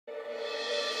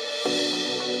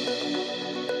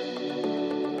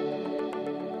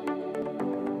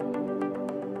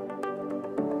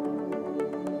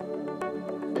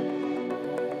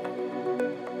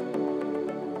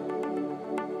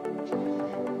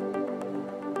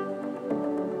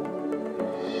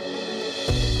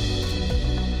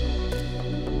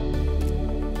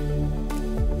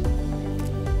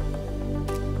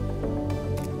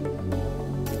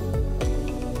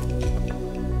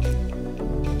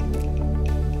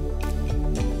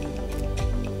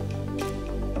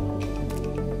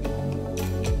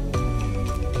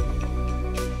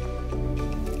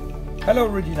Hello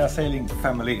Regina Sailing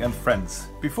family and friends.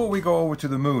 Before we go over to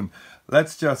the moon,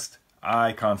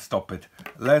 I can't stop it.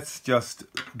 Let's just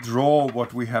draw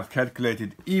what we have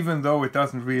calculated, even though it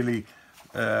doesn't really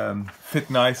fit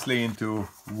nicely into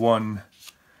one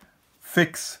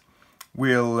fix.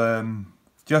 We'll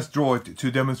just draw it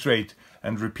to demonstrate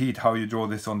and repeat how you draw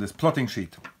this on this plotting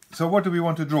sheet. So what do we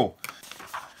want to draw?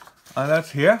 And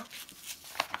that's here.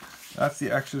 That's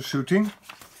the actual shooting.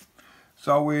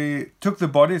 So we took the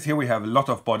bodies. Here we have a lot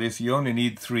of bodies. You only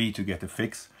need 3 to get a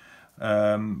fix.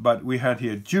 But we had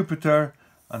here Jupiter,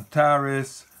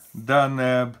 Antares,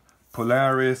 Deneb,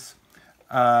 Polaris,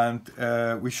 and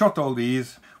we shot all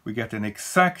these. We get an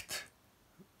exact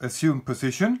assumed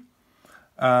position,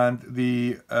 and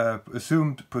the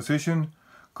assumed position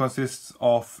consists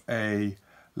of a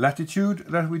latitude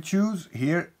that we choose.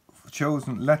 Here,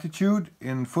 chosen latitude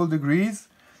in full degrees.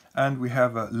 And we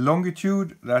have a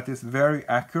longitude that is very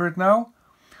accurate now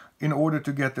in order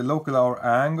to get the local hour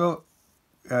angle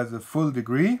as a full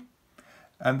degree.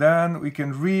 And then we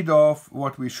can read off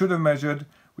what we should have measured.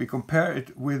 We compare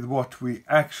it with what we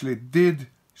actually did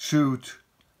shoot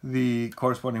the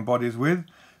corresponding bodies with.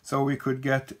 So we could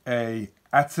get a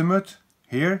azimuth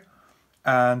here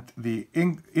and the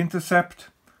intercept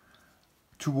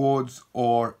towards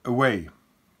or away.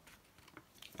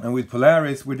 And with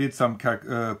Polaris, we did some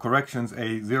corrections,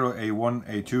 A0, A1,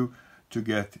 A2, to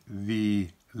get the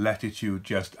latitude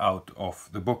just out of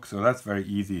the book. So that's very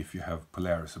easy if you have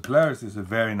Polaris. So Polaris is a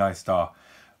very nice star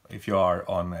if you are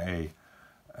on a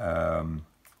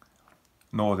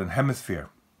northern hemisphere.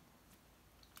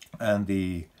 And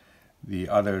the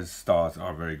other stars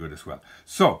are very good as well.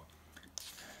 So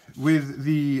with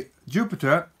the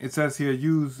Jupiter, it says here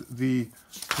use the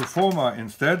Proforma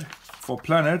instead for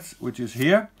planets, which is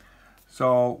here.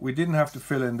 So we didn't have to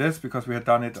fill in this because we had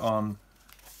done it on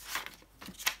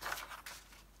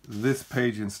this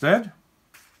page instead.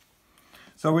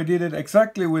 So we did it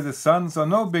exactly with the sun, so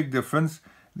no big difference.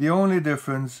 The only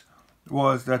difference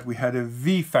was that we had a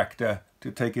V factor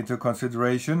to take into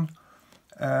consideration,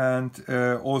 and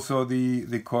also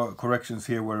the corrections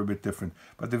here were a bit different.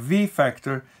 But the V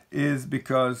factor is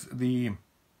because the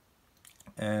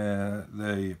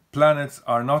planets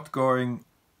are not going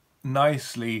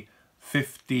nicely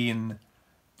 15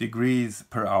 degrees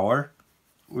per hour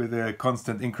with a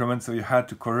constant increment, so you had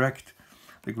to correct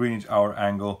the Greenwich hour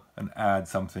angle and add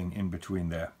something in between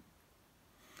there.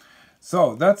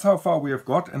 So that's how far we have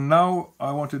got, and now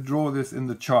I want to draw this in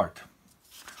the chart.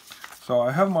 So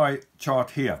I have my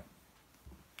chart here.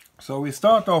 So we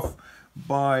start off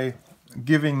by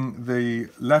giving the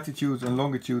latitudes and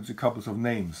longitudes a couple of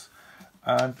names.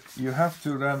 And you have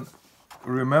to then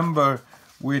remember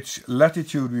which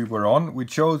latitude we were on. We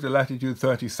chose the latitude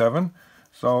 37,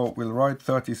 so we'll write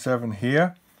 37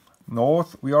 here.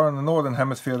 North, we are in the northern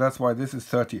hemisphere, that's why this is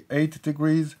 38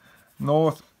 degrees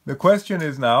north. The question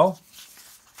is now,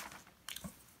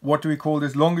 what do we call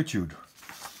this longitude?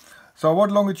 So what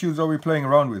longitudes are we playing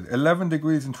around with? 11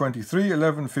 degrees and 23,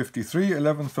 1153,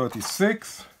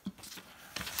 1136,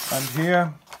 and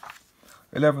here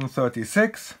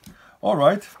 1136. All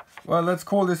right, well, let's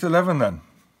call this 11 then.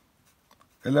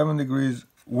 11 degrees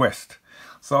west.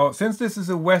 So since this is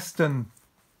a western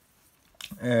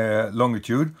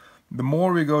longitude, the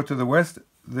more we go to the west,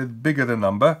 the bigger the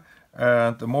number,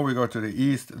 and the more we go to the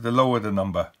east, the lower the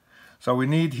number. So we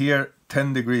need here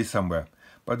 10 degrees somewhere.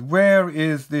 But where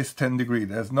is this 10 degree?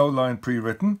 There's no line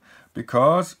pre-written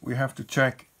because we have to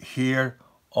check here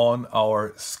on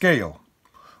our scale.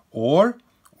 Or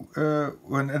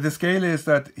when the scale is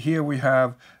that here we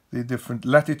have the different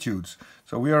latitudes.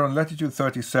 So we are on latitude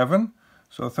 37.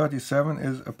 So 37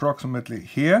 is approximately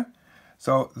here.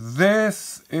 So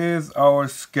this is our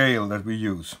scale that we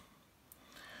use.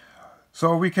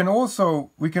 So we can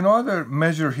either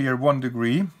measure here 1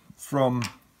 degree from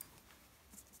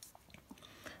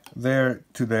there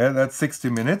to there, that's 60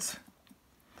 minutes.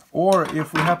 Or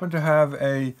if we happen to have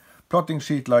a plotting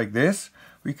sheet like this,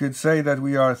 we could say that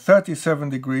we are 37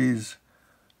 degrees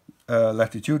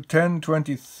latitude, 10,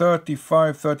 20,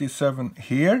 35, 37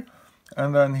 here,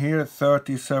 and then here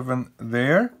 37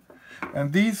 there.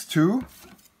 And these two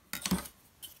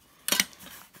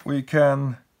we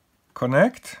can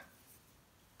connect,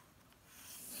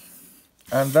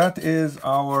 and that is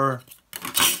our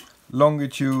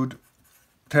longitude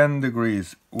 10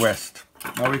 degrees west.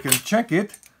 Now we can check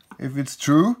it if it's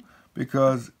true,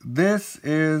 because this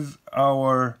is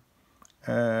our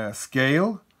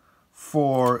scale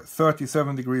for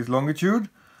 37 degrees longitude.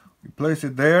 We place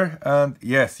it there, and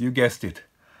yes, you guessed it,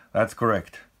 that's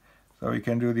correct. So we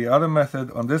can do the other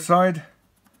method on this side,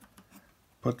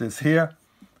 put this here,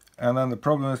 And then the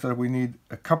problem is that we need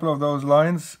a couple of those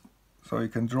lines, so you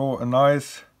can draw a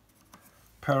nice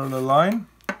parallel line.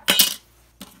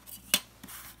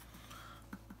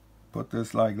 Put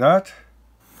this like that,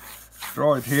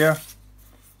 draw it here,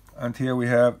 and here we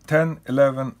have 10,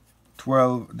 11,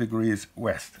 12 degrees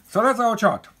west. So that's our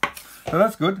chart. So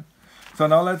that's good. So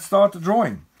now let's start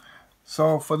drawing.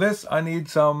 So for this I need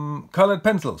some colored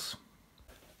pencils.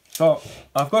 So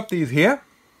I've got these here,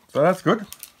 so that's good.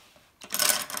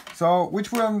 So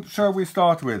which one shall we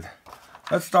start with?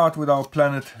 Let's start with our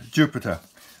planet Jupiter.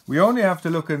 We only have to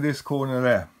look in this corner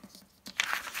there.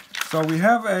 So we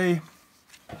have a...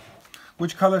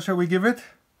 Which color shall we give it?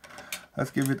 Let's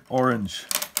give it orange,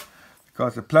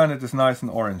 because the planet is nice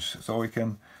and orange. So we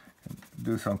can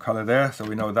do some color there, so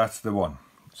we know that's the one.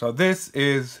 So this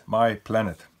is my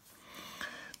planet.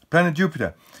 Planet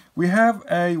Jupiter. We have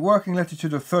a working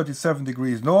latitude of 37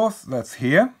 degrees north, that's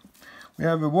here. We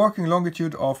have a working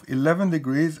longitude of 11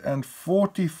 degrees and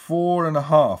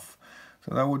 44.5.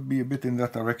 So that would be a bit in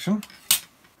that direction.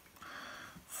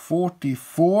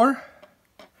 44.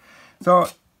 So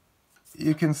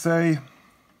you can say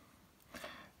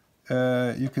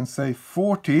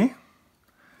 40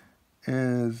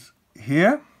 is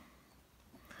here.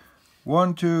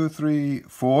 1, 2, 3,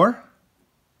 4.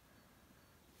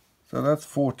 So that's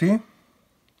 40.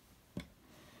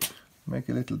 Make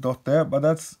a little dot there, but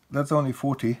that's only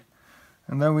 40.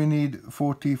 And then we need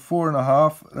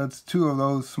 44.5. That's two of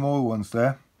those small ones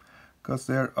there, because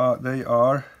they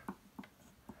are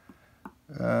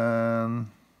 2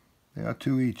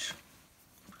 each.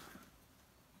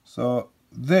 So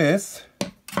this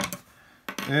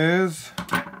is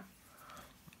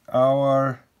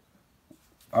our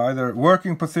either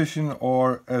working position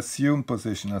or assumed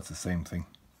position. That's the same thing.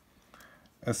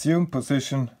 Assumed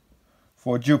position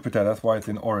for Jupiter, that's why it's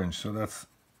in orange, so that's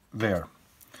there.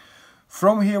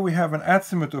 From here we have an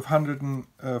azimuth of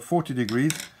 140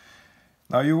 degrees.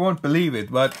 Now you won't believe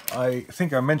it, but I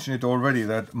think I mentioned it already,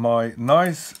 that my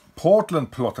nice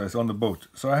Portland plotter is on the boat.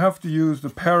 So I have to use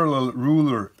the parallel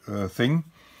ruler thing.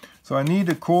 So I need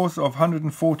a course of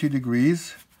 140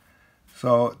 degrees.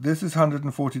 So this is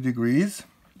 140 degrees.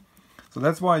 So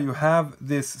that's why you have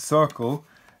this circle,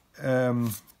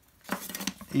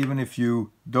 even if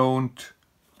you don't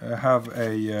have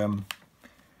a...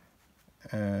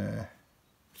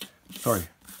 sorry,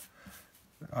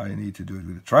 I need to do it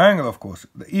with a triangle, of course.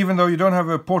 Even though you don't have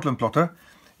a Portland plotter,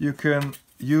 you can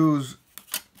use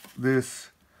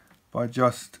this by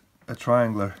just a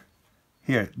triangular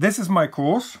here. This is my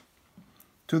course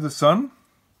to the sun.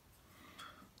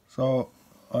 So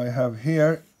I have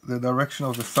here the direction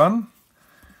of the sun.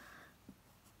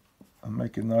 I'll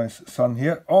make a nice sun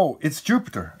here. Oh, it's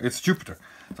Jupiter. It's Jupiter.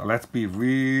 So let's be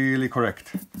really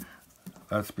correct.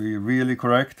 Let's be really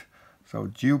correct. So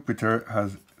Jupiter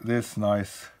has this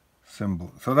nice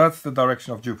symbol. So that's the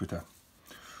direction of Jupiter.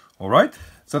 All right.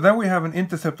 So then we have an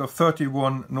intercept of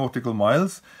 31 nautical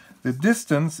miles. The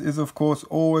distance is, of course,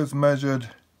 always measured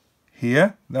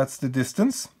here. That's the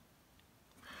distance.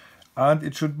 And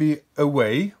it should be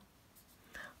away.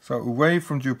 So away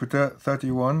from Jupiter,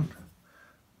 31.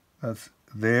 That's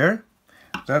there.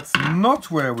 That's not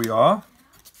where we are.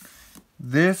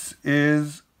 This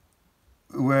is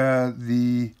where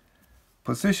the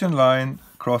position line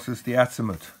crosses the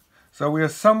azimuth. So we are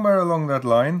somewhere along that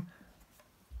line,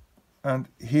 and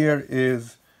here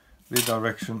is the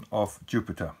direction of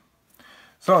Jupiter.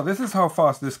 So this is how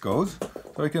fast this goes.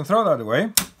 So we can throw that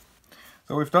away.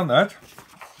 So we've done that.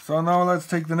 So now let's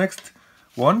take the next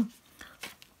one.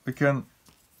 We can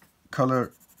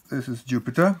color, this is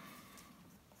Jupiter.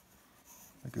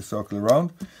 Make a circle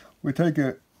around. We take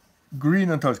a green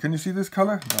and touch. Can you see this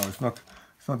color? No, it's not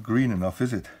green enough,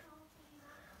 is it?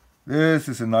 This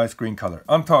is a nice green color.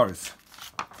 Antares.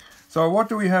 So what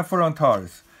do we have for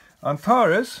Antares?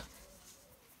 Antares,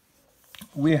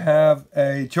 we have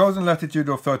a chosen latitude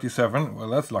of 37. Well,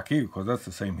 that's lucky, because that's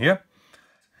the same here.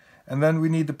 And then we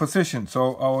need the position.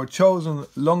 So our chosen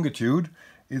longitude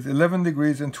is 11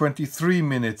 degrees and 23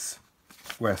 minutes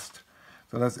west.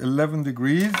 So that's 11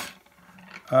 degrees.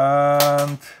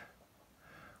 And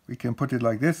we can put it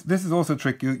like this. This is also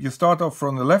tricky. You start off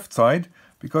from the left side,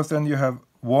 because then you have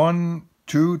 1,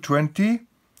 2, 20,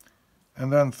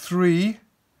 and then 3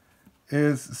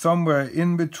 is somewhere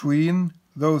in between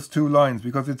those two lines,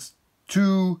 because it's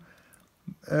 2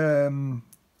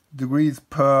 degrees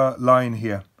per line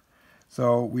here.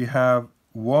 So we have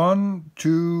 1,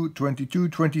 2, 22,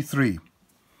 23.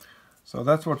 So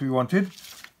that's what we wanted.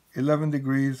 11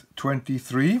 degrees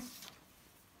 23.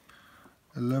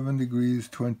 11 degrees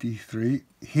 23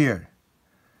 here.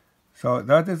 So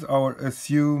that is our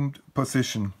assumed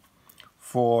position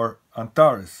for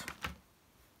Antares.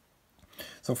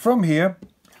 So from here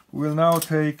we'll now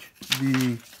take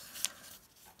the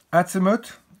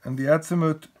azimuth, and the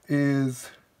azimuth is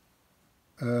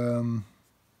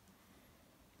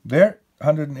there,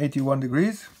 181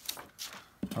 degrees.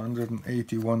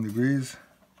 181 degrees.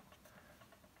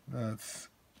 That's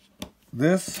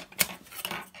this.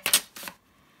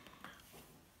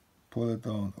 Pull it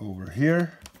down over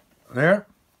here. There.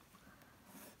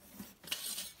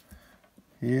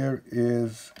 Here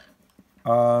is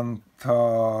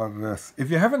Antares.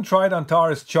 If you haven't tried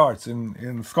Antares charts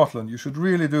in Scotland, you should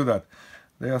really do that.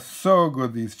 They are so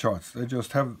good, these charts. They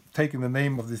just have taken the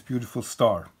name of this beautiful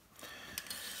star.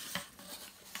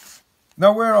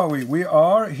 Now where are we? We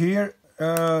are here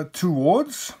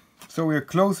towards, so we are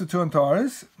closer to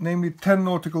Antares, namely 10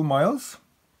 nautical miles.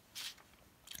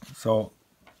 So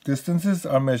distances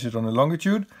are measured on a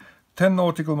longitude, 10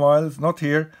 nautical miles, not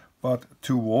here, but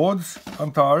towards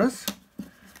Antares.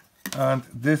 And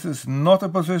this is not a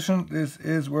position, this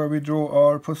is where we draw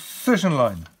our position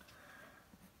line.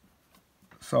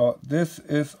 So this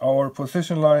is our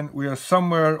position line. We are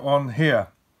somewhere on here,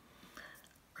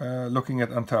 looking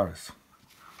at Antares.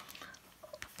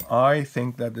 I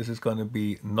think that this is going to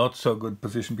be not so good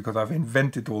position because I've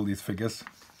invented all these figures.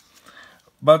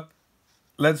 But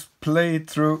let's play it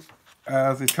through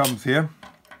as it comes here.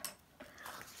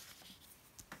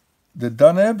 The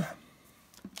Danube,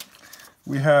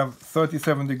 we have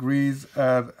 37 degrees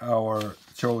at our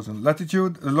chosen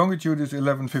latitude. The longitude is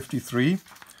 1153.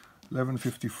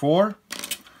 1154.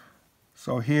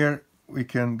 So here we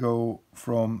can go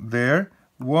from there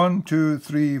 1, 2,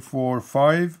 3, 4,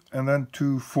 5 and then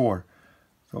 2, 4.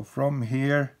 So from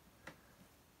here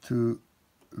to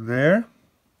there.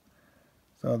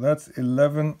 So that's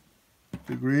 11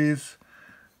 degrees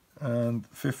and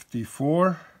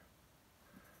 54.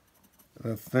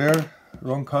 That's there.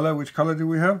 Wrong color. Which color do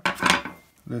we have?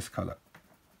 This color.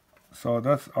 So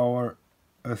that's our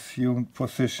assumed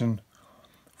position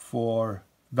for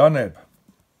Danube.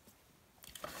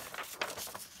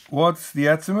 What's the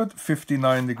azimuth?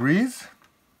 59 degrees.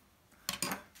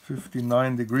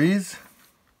 59 degrees.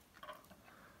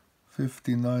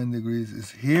 59 degrees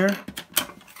is here.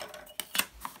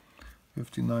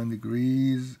 59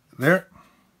 degrees there.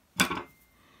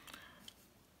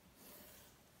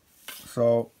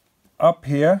 So up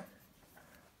here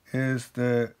is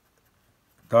the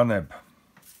Danube.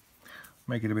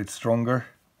 Make it a bit stronger.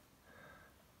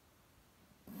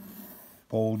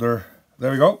 Bolder.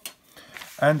 There we go.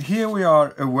 And here we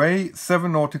are away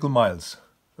 7 nautical miles.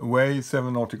 Away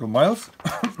 7 nautical miles.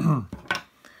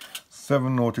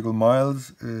 7 nautical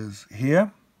miles is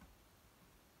here.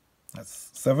 That's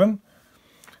 7.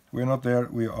 We're not there,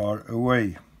 we are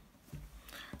away.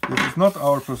 This is not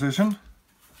our position.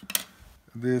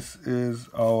 This is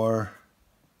our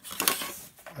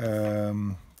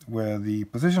where the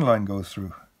position line goes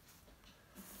through.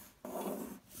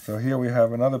 So here we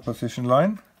have another position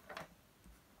line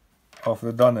of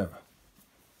the Danube.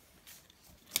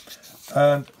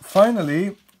 And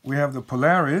finally we have the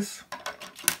Polaris.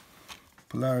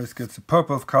 Polaris gets a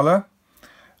purple color,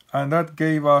 and that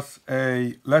gave us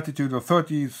a latitude of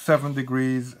 37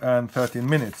 degrees and 13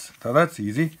 minutes. So that's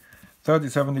easy.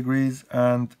 37 degrees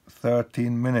and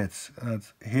 13 minutes.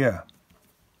 That's here.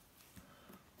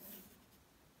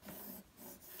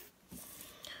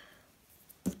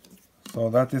 So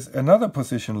that is another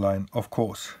position line, of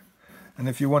course. And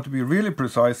if you want to be really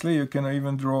precisely, you can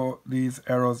even draw these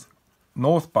arrows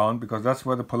northbound, because that's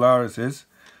where the Polaris is.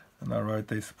 And I write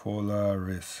this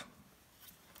Polaris.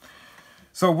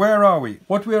 So where are we?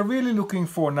 What we are really looking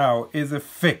for now is a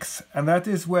fix, and that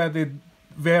is where the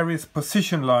various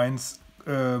position lines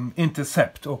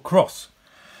intercept or cross.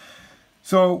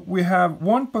 So we have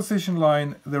one position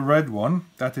line, the red one,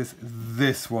 that is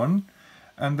this one.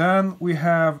 And then we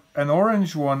have an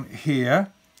orange one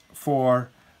here for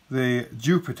the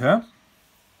Jupiter.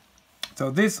 So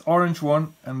this orange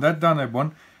one and that Danube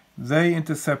one, they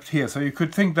intercept here. So you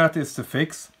could think that is the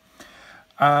fix.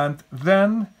 And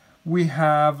then we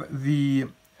have the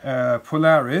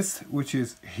Polaris, which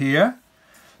is here.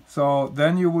 So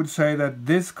then you would say that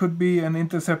this could be an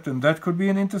intercept and that could be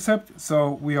an intercept.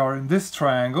 So we are in this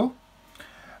triangle.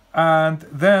 And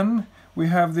then we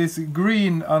have this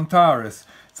green Antares.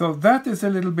 So that is a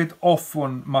little bit off,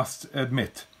 one must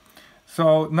admit.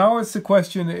 So now it's the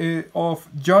question of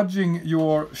judging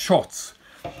your shots.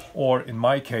 Or in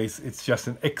my case, it's just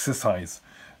an exercise.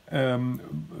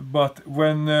 But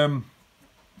when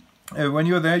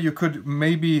you're there, you could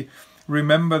maybe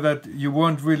remember that you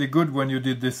weren't really good when you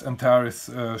did this Antares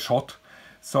shot.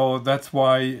 So that's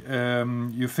why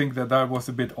you think that that was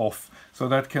a bit off. So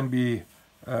that can be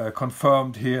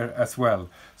confirmed here as well.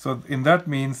 So in that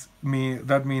means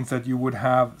that you would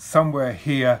have somewhere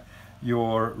here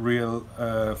your real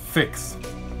fix.